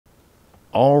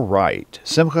All right.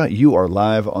 Simcha, you are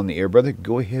live on the air, brother.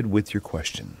 Go ahead with your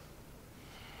question.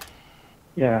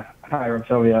 Yeah. Hi,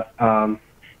 Tovia.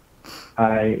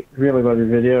 I really love your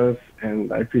videos,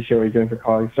 and I appreciate what you're doing for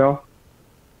Calling Show.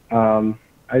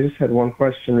 I just had one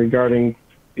question regarding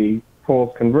the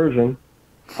Pole's conversion.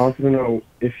 I wanted to know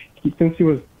if, since he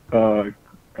was a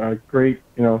great,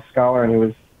 scholar and he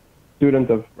was student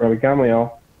of Rabbi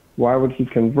Gamliel, why would he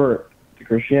convert to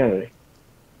Christianity?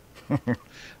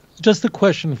 Just a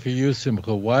question for you,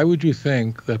 Simcha. Why would you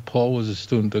think that Paul was a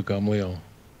student of Gamliel?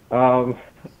 I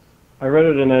read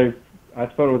it I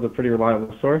thought it was a pretty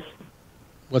reliable source.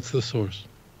 What's the source?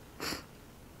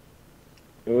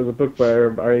 It was a book by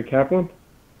Aryeh Kaplan.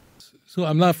 So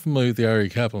I'm not familiar with the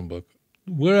Aryeh Kaplan book.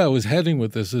 Where I was heading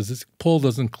with this is Paul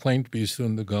doesn't claim to be a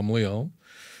student of Gamliel.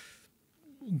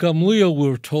 Gamliel,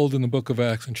 we're told in the book of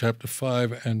Acts in chapter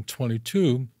 5 and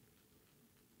 22,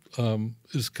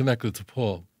 is connected to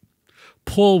Paul.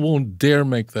 Paul won't dare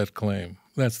make that claim.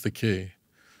 That's the key.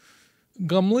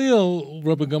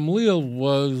 Rabbi Gamliel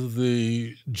was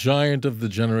the giant of the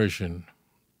generation.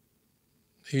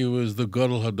 He was the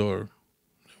Gadol Hador.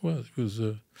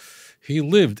 He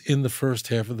lived in the first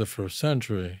half of the first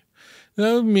century.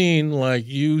 That would mean like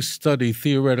you study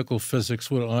theoretical physics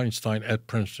with Einstein at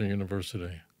Princeton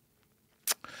University.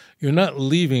 You're not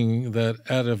leaving that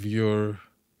out of your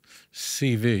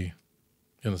CV.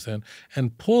 You understand?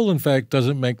 And Paul, in fact,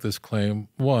 doesn't make this claim.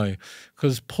 Why?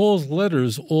 Because Paul's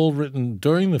letters, all written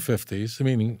during the 50s,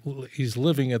 meaning he's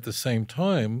living at the same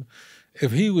time,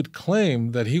 if he would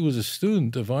claim that he was a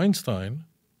student of Einstein,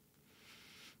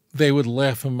 they would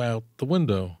laugh him out the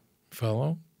window,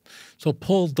 fellow. So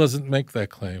Paul doesn't make that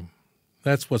claim.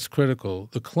 That's what's critical.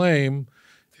 The claim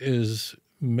is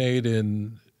made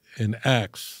in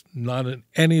Acts, not in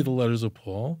any of the letters of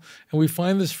Paul. And we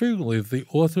find this frequently. The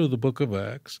author of the book of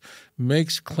Acts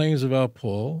makes claims about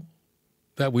Paul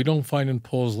that we don't find in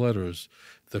Paul's letters.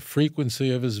 The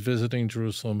frequency of his visiting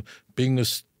Jerusalem, being a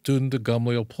student of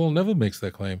Gamliel, Paul never makes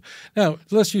that claim. Now,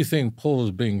 unless you think Paul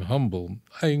is being humble,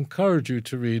 I encourage you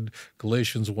to read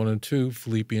Galatians 1 and 2,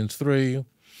 Philippians 3.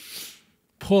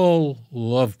 Paul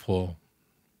loved Paul.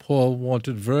 Paul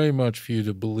wanted very much for you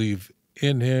to believe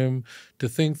in him, to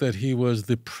think that he was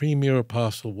the premier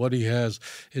apostle. What he has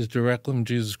is directly from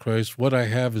Jesus Christ. What I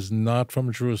have is not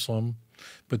from Jerusalem,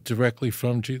 but directly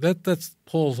from Jesus. That's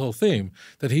Paul's whole theme,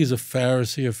 that he's a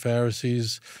Pharisee of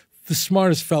Pharisees, the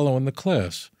smartest fellow in the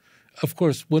class. Of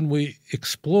course, when we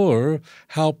explore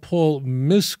how Paul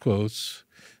misquotes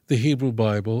the Hebrew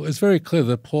Bible, it's very clear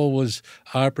that Paul was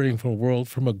operating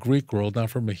from a Greek world, not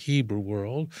from a Hebrew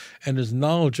world, and his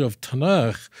knowledge of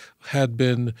Tanakh had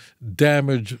been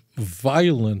damaged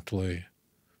violently.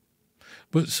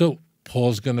 But so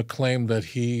Paul's going to claim that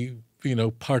he,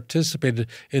 participated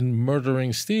in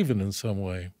murdering Stephen in some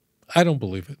way. I don't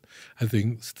believe it. I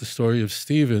think the story of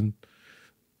Stephen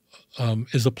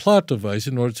is a plot device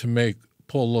in order to make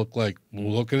Paul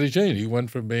look at his change. He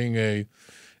went from being a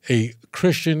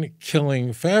Christian-killing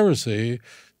Pharisee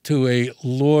to a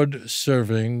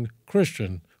Lord-serving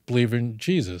Christian, believing in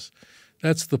Jesus.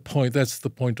 That's the point. That's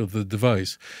the point of the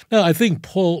device. Now, I think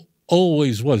Paul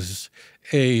always was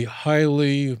a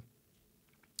highly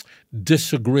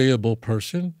disagreeable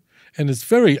person, and it's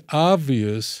very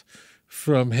obvious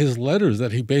from his letters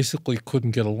that he basically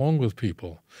couldn't get along with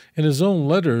people. In his own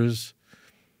letters,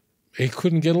 he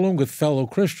couldn't get along with fellow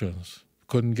Christians,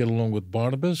 couldn't get along with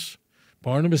Barnabas.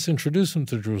 Barnabas introduced him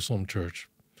to Jerusalem Church.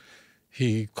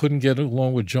 He couldn't get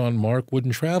along with John Mark,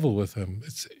 wouldn't travel with him.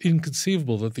 It's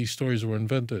inconceivable that these stories were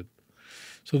invented.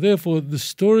 So therefore, the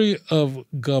story of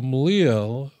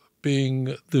Gamliel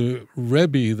being the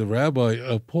Rebbe, the rabbi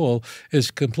of Paul,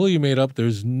 is completely made up.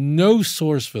 There's no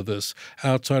source for this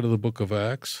outside of the book of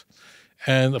Acts.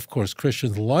 And, of course,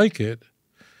 Christians like it.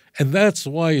 And that's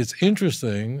why it's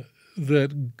interesting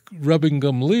that Rabbi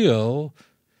Gamliel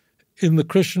in the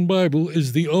Christian Bible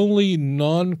is the only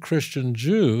non-Christian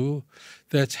Jew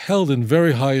that's held in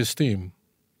very high esteem.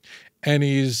 And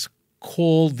he's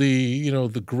called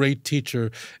the great teacher.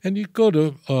 And you go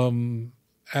to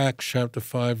Acts chapter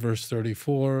 5, verse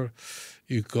 34.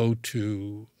 You go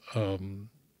to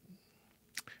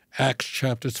Acts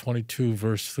chapter 22,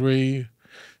 verse 3.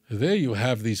 There you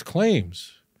have these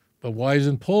claims. But why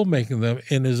isn't Paul making them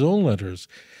in his own letters?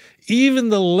 Even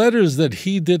the letters that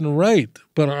he didn't write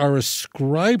but are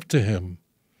ascribed to him.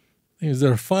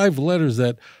 There are 5 letters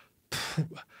that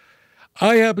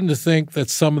I happen to think that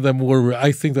some of them were,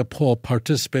 I think that Paul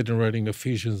participated in writing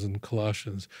Ephesians and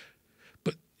Colossians.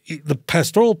 But the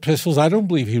pastoral epistles, I don't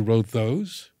believe he wrote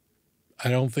those. I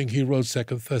don't think he wrote 2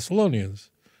 Thessalonians.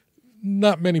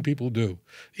 Not many people do.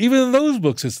 Even in those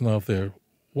books, it's not there.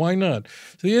 Why not?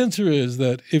 So the answer is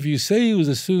that if you say he was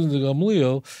a student of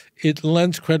Gamliel, it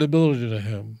lends credibility to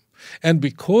him. And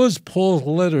because Paul's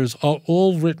letters are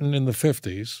all written in the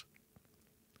 50s,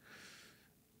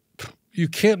 you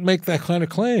can't make that kind of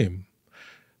claim.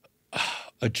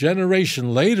 A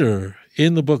generation later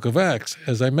in the book of Acts,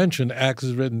 as I mentioned, Acts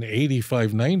is written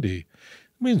 85, 90. It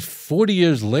means 40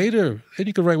 years later, and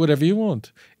you can write whatever you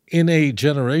want. In a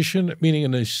generation, meaning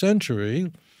in a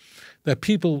century, that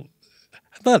people,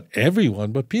 not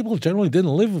everyone, but people generally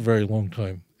didn't live a very long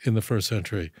time in the first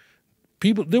century.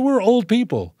 There were old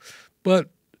people, but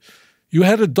you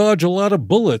had to dodge a lot of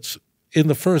bullets in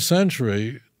the first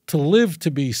century to live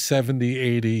to be 70,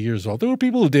 80 years old. There were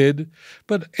people who did,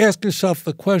 but ask yourself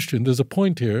the question, there's a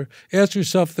point here, ask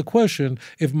yourself the question,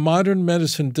 if modern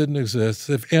medicine didn't exist,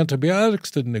 if antibiotics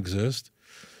didn't exist,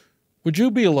 would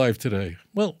you be alive today?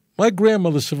 Well, my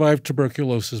grandmother survived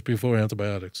tuberculosis before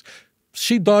antibiotics.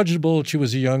 She dodged a bullet. She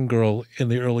was a young girl in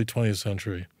the early 20th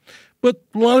century. But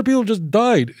a lot of people just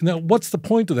died. Now, what's the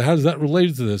point of that? How does that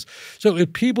relate to this? So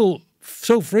if people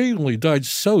so frequently died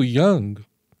so young,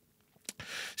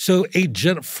 so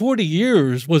 40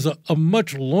 years was a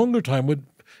much longer time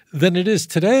than it is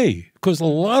today, because a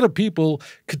lot of people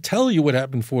could tell you what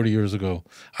happened 40 years ago.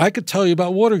 I could tell you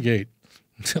about Watergate.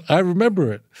 I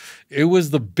remember it. It was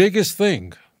the biggest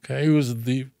thing. Okay, it was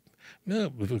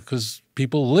because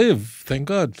people live, thank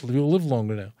God, people live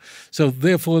longer now. So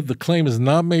therefore, the claim is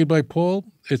not made by Paul.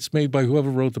 It's made by whoever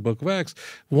wrote the book of Acts.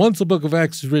 Once the book of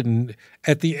Acts is written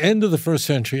at the end of the first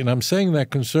century, and I'm saying that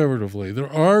conservatively,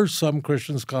 there are some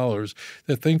Christian scholars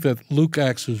that think that Luke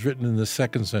Acts was written in the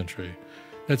 2nd century.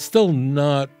 That's still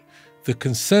not the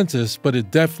consensus, but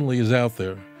it definitely is out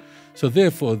there. So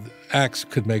therefore, Acts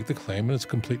could make the claim, and it's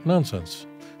complete nonsense.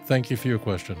 Thank you for your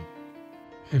question.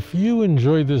 If you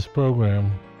enjoyed this program,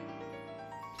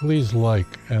 please like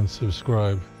and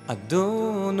subscribe.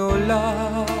 אדון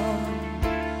עולם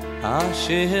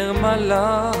אשר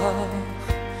מלך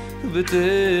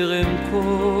בטרם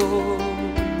כל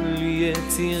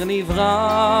יציר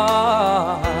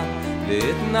נברא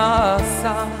ועת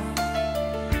נעשה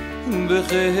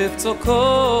בחפצו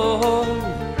כל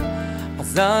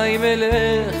אזי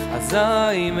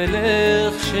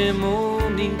מלך שמו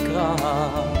נקרא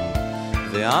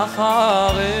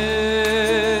ואחרי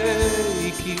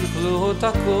ככלות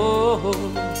הכל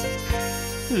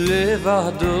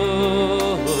לבדו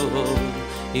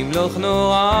ימלוך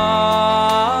נורא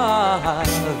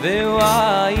והוא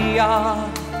היה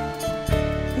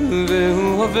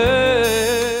והוא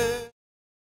הווה